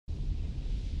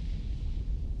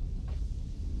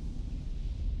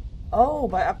Oh,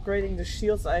 by upgrading the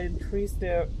shields I increase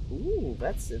their... Ooh,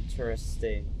 that's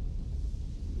interesting.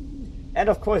 And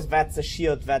of course that's a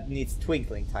shield that needs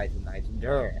Twinkling Titanite.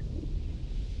 Durr.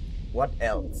 What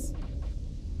else?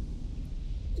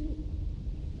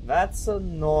 That's a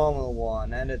normal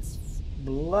one, and it's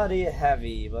bloody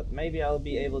heavy, but maybe I'll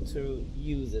be able to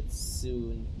use it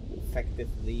soon,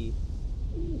 effectively.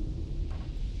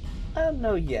 I don't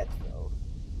know yet, though.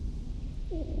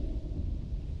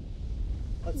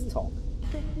 Let's talk.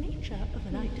 The nature of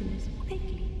an item is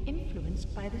greatly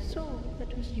influenced by the soul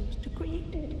that was used to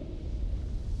create it.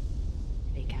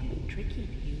 They can be tricky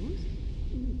to use,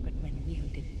 but when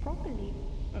wielded properly,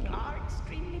 are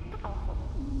extremely powerful.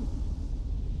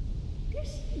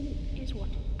 This is what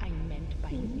I meant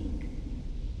by unique.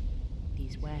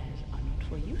 These wares are not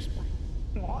for use by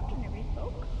ordinary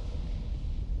folk.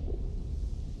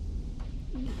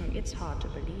 It's hard to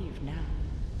believe now,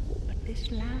 but this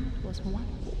land was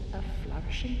once a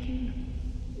flourishing kingdom.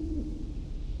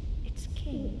 Its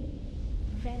king,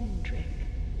 Ayvenredwing,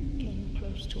 came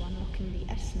close to unlocking the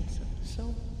essence of the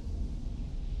soul.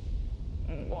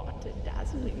 What a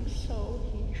dazzling soul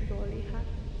he surely had.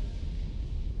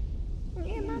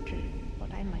 Imagine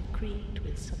what I might create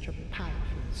with such a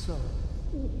powerful soul.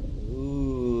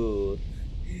 Ooh,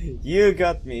 you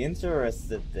got me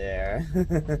interested there.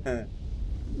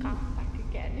 Come back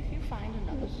again if you find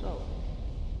another soul.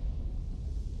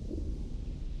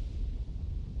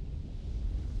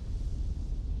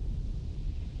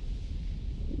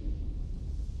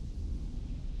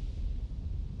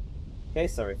 Okay,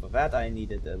 sorry for that, I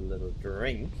needed a little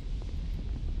drink.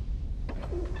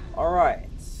 Alright,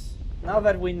 now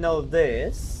that we know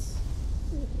this,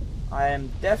 I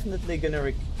am definitely gonna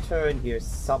return here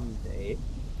someday.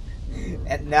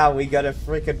 And now we got a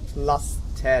freaking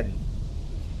 +10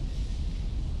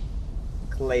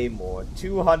 Claymore,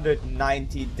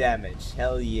 290 damage,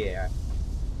 hell yeah.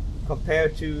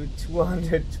 Compared to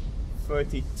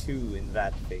 232 in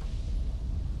that thing.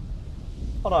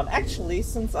 Hold on, actually,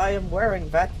 since I am wearing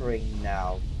that ring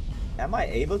now, am I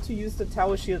able to use the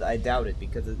tower shield? I doubt it,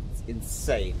 because it's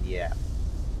insane, yeah.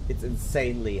 It's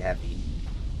insanely heavy.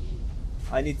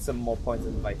 I need some more points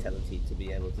in vitality to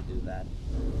be able to do that.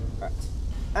 Right.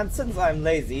 And since I'm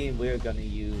lazy, we're gonna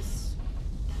use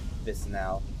this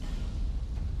now.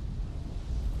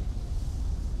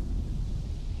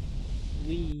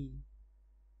 Whee!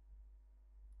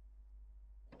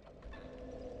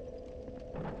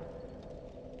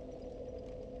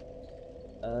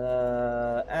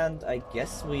 And I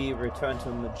guess we return to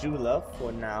Majula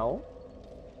for now.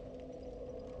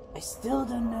 I still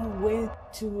don't know where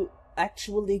to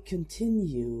actually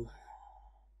continue.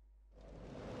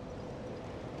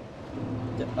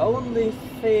 The only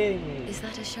thing... Is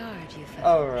that a shard you found?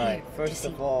 Alright, Here, first to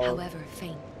of see, all, however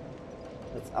faint.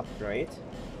 let's upgrade.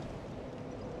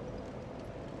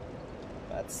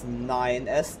 That's 9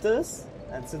 Estus.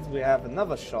 And since we have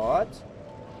another shard,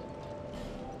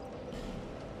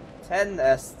 10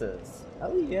 Estus.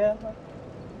 Oh yeah.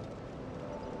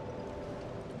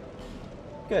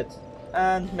 Good.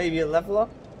 And maybe a level up?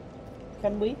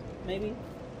 Can we? Maybe?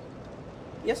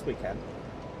 Yes, we can.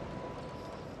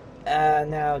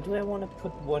 Now, do I want to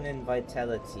put one in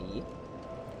vitality?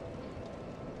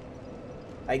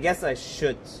 I guess I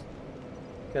should.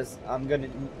 Because I'm gonna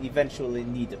eventually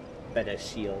need a better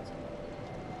shield.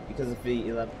 Because of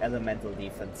the elemental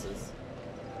defenses.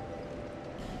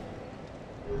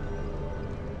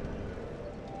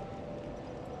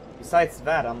 Besides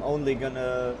that, I'm only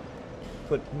gonna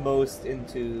put most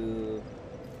into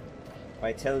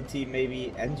vitality,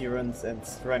 maybe endurance and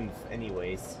strength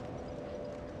anyways.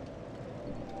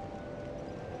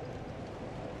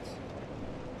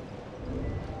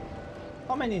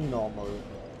 How many normal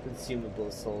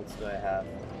consumable souls do I have?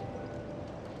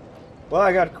 Well,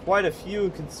 I got quite a few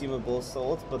consumable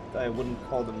souls, but I wouldn't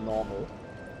call them normal.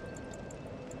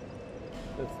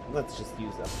 Let's just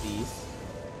use up these.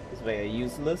 Because they are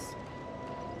useless.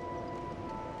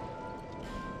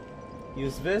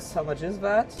 Use this, how much is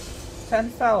that?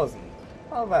 10,000.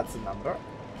 Well, that's a number.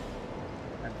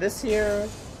 And this here,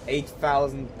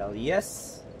 8,000, hell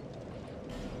yes.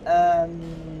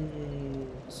 And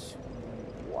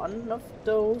one of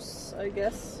those, I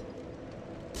guess,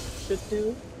 should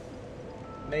do.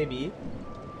 Maybe.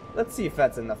 Let's see if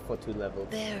that's enough for 2 levels.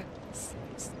 There.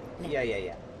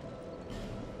 Yeah.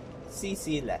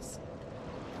 CC less.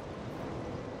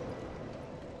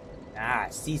 Ah,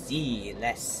 CC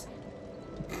less.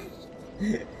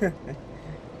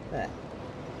 There.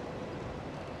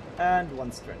 And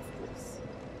 1 strength, please.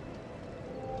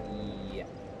 Yeah.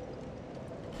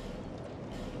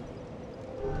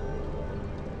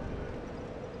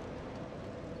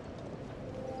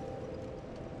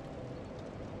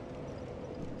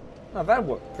 Now that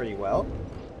worked pretty well.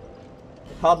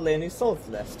 Hardly any souls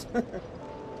left.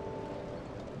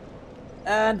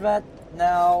 And that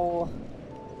now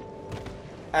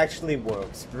actually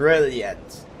works.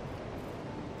 Brilliant.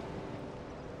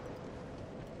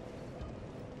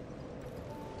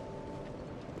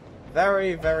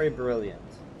 Very, very brilliant.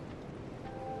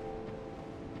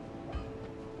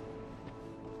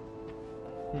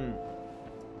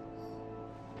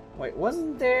 Wait,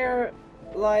 wasn't there,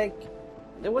 like...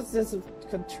 There was this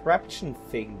contraption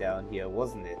thing down here,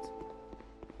 wasn't it?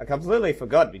 I completely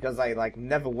forgot because I, like,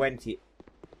 never went here.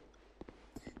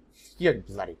 You're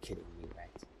bloody kidding me,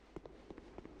 right?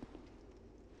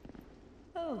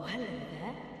 Oh, hello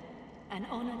there. An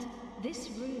honored... This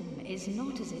room is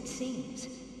not as it seems.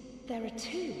 There are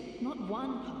two, not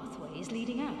one pathways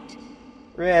leading out.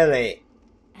 Really?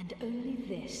 And only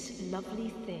this lovely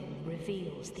thing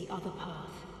reveals the other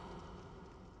path.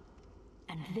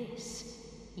 And this,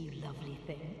 you lovely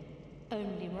thing,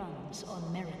 only runs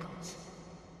on miracles.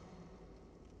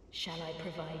 Shall I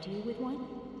provide you with one?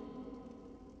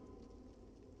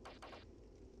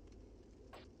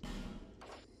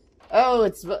 Oh,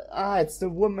 it's the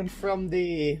woman from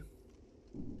the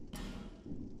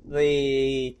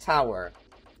tower.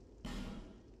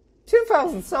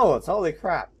 2,000 souls, holy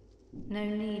crap. No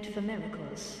need for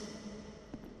miracles.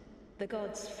 The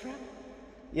gods frown.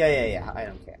 Yeah, I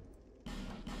don't care.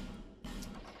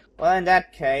 Well, in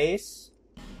that case,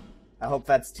 I hope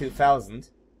that's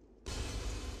 2,000.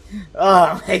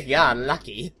 Oh my god,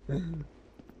 lucky.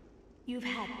 You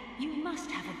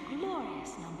must have a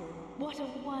glorious number. What a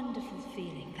wonderful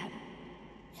feeling that...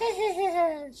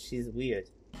 She's weird.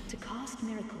 To cast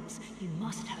miracles, you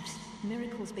must have...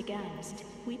 Miracles began as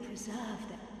we preserve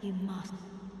them. You must...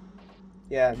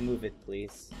 Yeah, move it,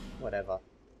 please. Whatever.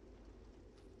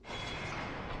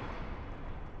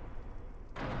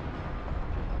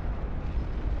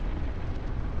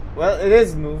 Well, it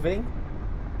is moving.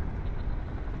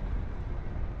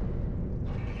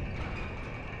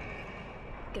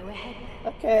 Go ahead.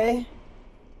 Okay.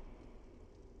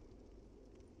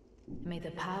 May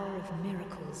the power of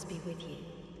miracles be with you.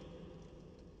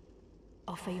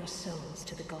 Offer your souls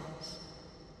to the gods.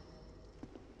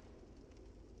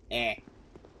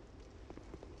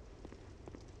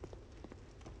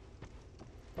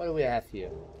 What do we have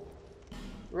here?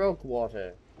 Rogue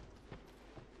water.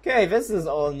 Okay, this is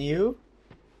all new.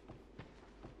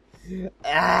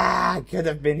 Ah, could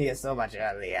have been here so much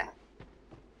earlier.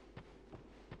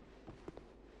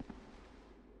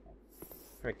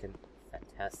 Freaking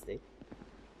fantastic.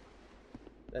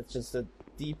 That's just a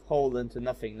deep hole into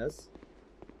nothingness.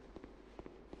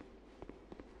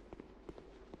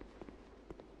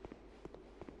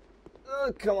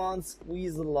 Oh, come on,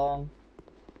 squeeze along.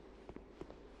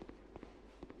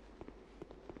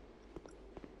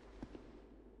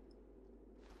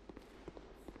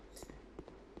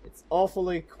 It's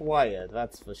awfully quiet,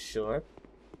 that's for sure.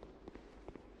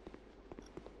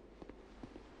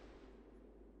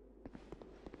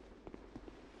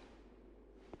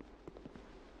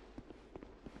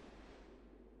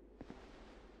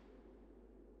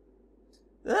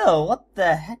 Oh, what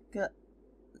the heck?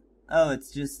 Oh,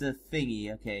 it's just a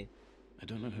thingy, okay. I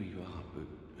don't know who you are,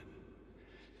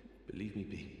 but leave me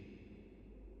be.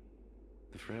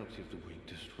 The frailty of the weak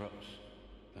disrupts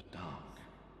the dark.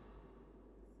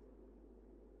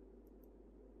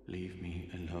 Leave me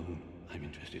alone. I'm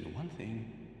interested in one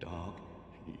thing, dog.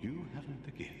 You haven't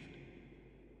the gift.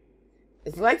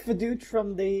 It's like the dude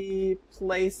from the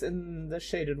place in the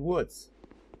Shaded Woods.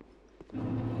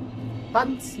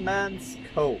 Huntsman's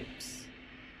Copes.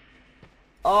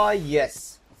 Ah,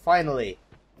 yes. Finally.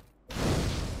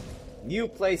 New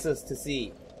places to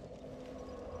see.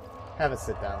 Have a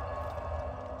sit down.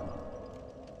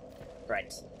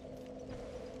 Right.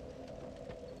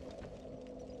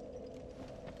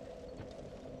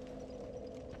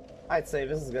 I'd say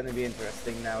this is gonna be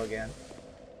interesting now again.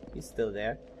 He's still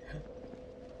there.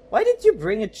 Why did you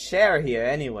bring a chair here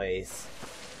anyways?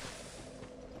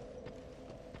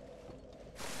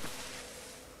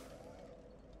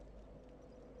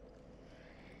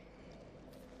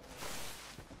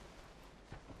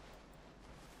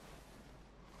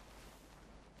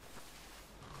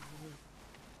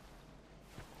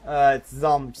 It's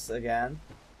zombies again.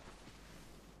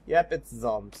 Yep, it's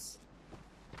zombies.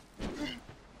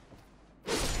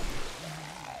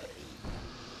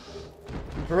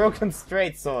 Broken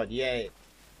straight sword, yay.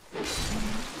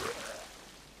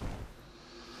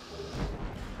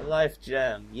 A life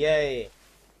gem, yay.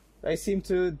 They seem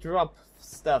to drop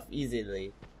stuff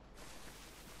easily.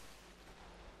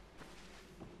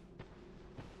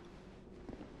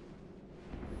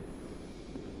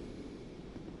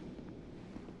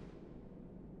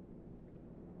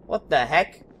 What the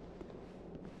heck?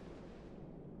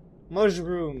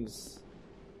 Mushrooms.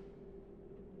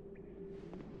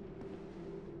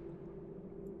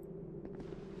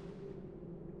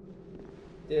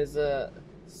 There's a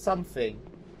something.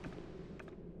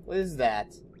 What is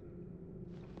that?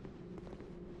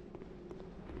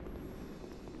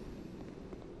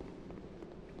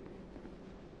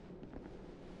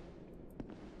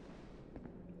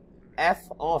 F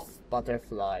off,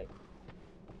 butterfly.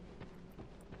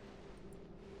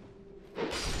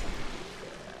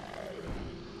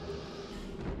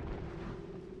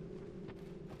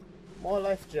 More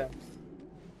life gems.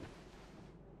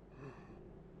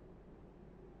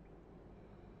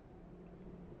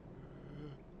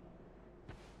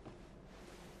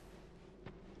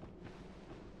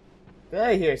 Did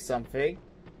I hear something?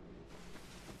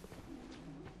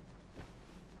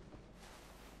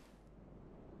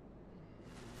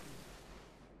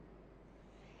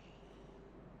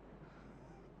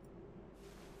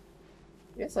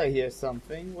 Yes, I hear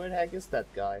something. Where the heck is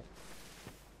that guy?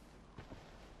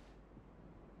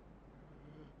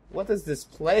 What is this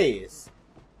place?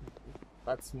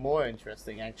 That's more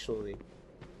interesting, actually.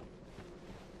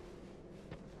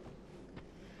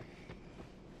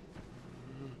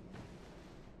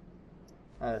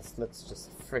 This looks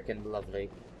just freaking lovely.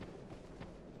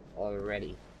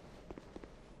 Already.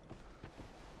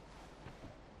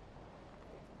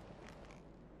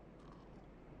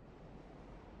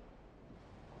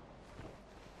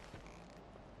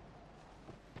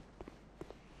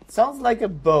 Sounds like a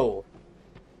bow.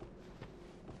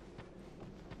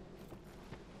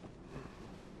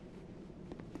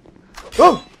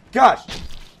 Oh gosh!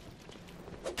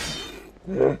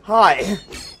 Hi.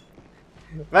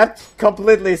 That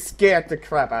completely scared the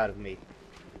crap out of me.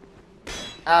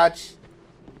 Ouch.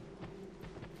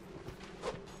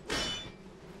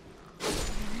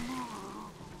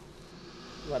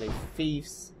 Bloody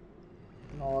thieves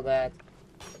and all that.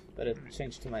 Better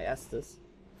change to my Estes.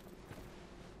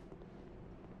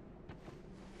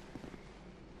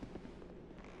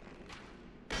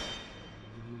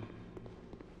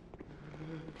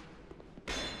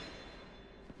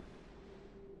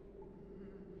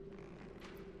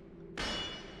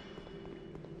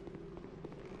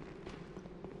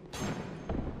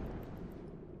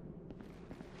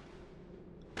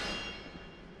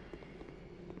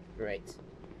 Great.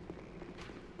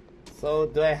 So,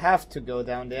 do I have to go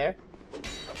down there?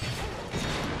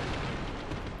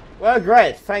 Well,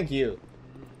 great, thank you.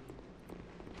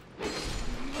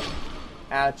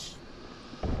 Ouch.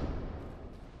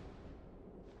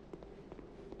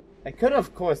 I could,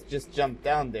 of course, just jump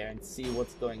down there and see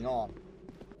what's going on.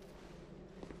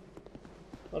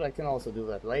 But I can also do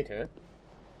that later.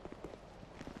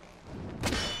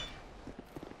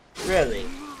 Really?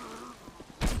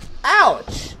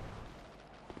 Ouch!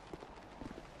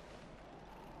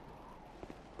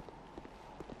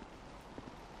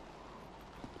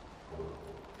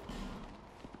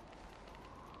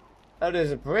 Oh,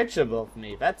 there's a bridge above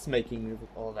me. That's making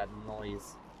all that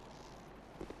noise.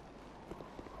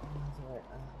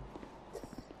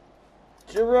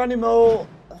 Geronimo!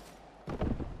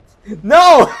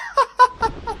 No!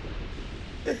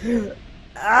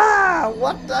 Ah!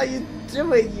 What are you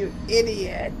doing, you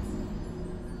idiot?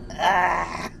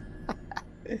 Ah!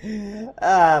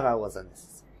 That wasn't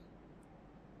necessary.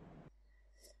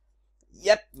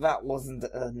 Yep, that wasn't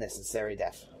a necessary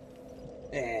death.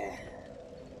 Eh.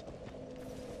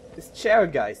 This chair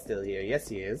guy's still here. Yes,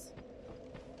 he is.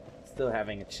 Still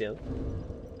having a chill.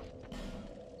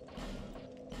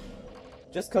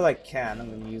 Just because I can, I'm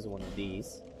going to use one of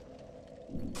these.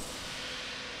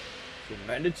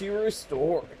 Humanity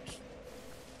restored.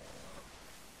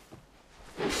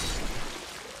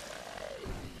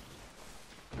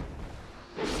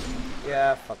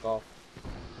 Yeah, fuck off.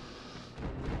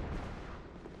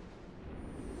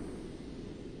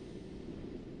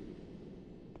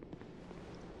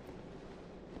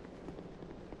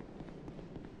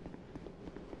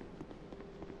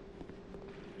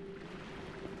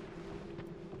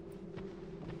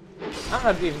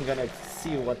 I'm not even gonna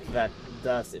see what that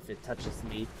does if it touches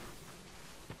me.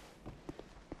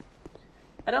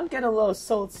 I don't get a lot of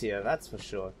souls here, that's for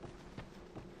sure.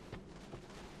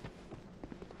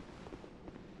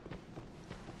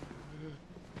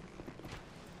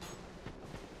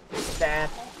 Stab.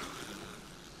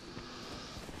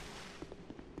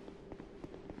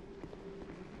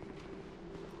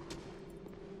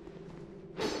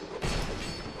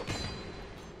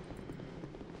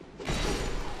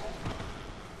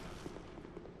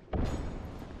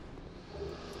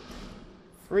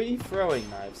 Free throwing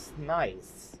knives.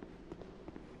 Nice.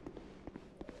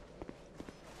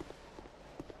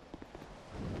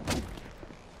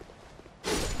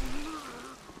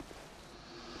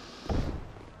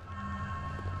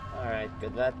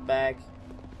 Get that back.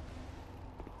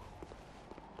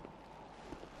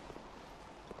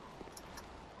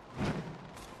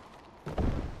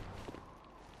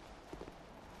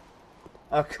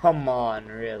 Oh, come on,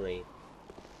 really.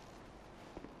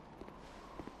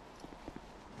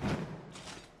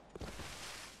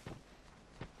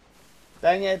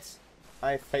 Dang it!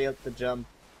 I failed the jump.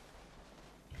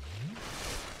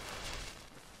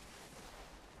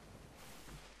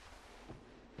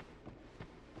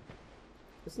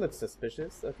 This looks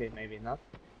suspicious. Okay, maybe not.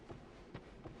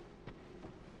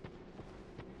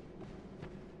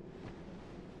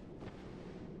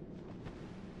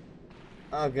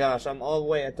 Oh gosh, I'm all the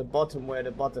way at the bottom where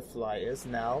the butterfly is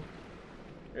now.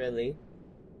 Really?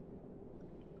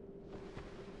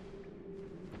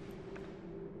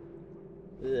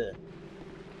 Ugh.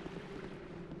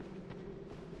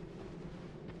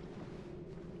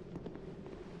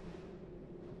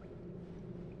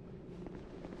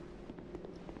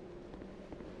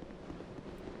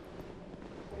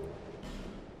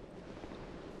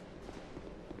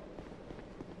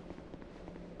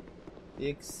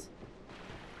 X.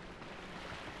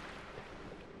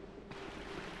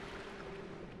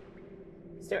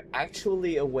 Is there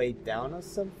actually a way down or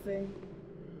something?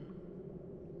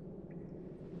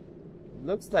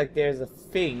 Looks like there's a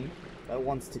thing that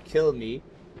wants to kill me.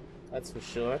 That's for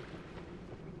sure.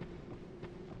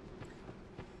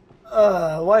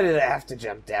 Why did I have to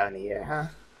jump down here, huh?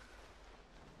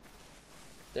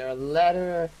 Is there a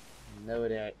ladder? No,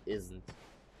 there isn't.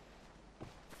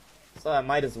 So I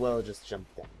might as well just jump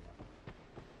down.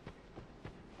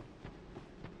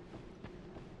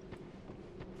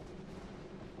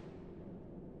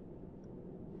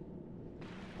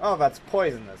 Oh, that's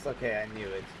poisonous. Okay, I knew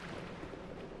it.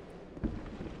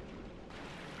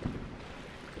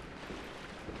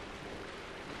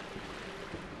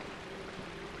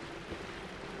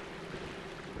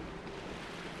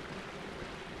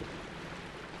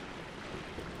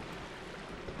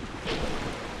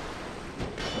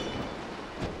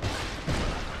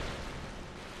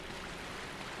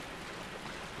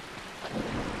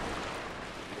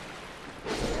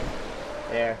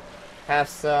 There. Have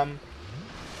some.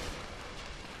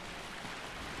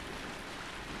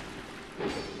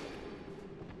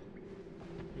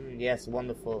 Yes,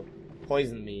 wonderful.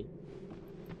 Poison me.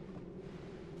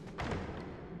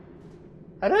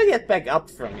 How do I get back up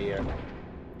from here?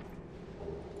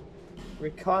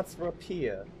 Records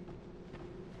appear.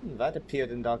 That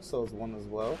appeared in Dark Souls 1 as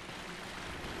well.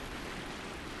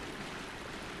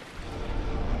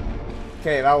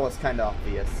 Okay, that was kinda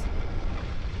obvious.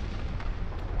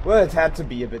 Well, it had to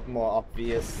be a bit more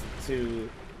obvious to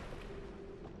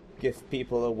give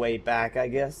people a way back, I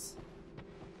guess.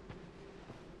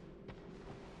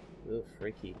 Ugh,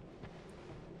 freaky.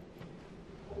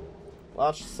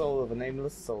 Large soul of a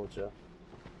nameless soldier.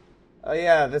 Oh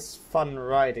yeah, this fun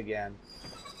ride again.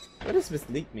 Where does this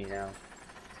lead me now?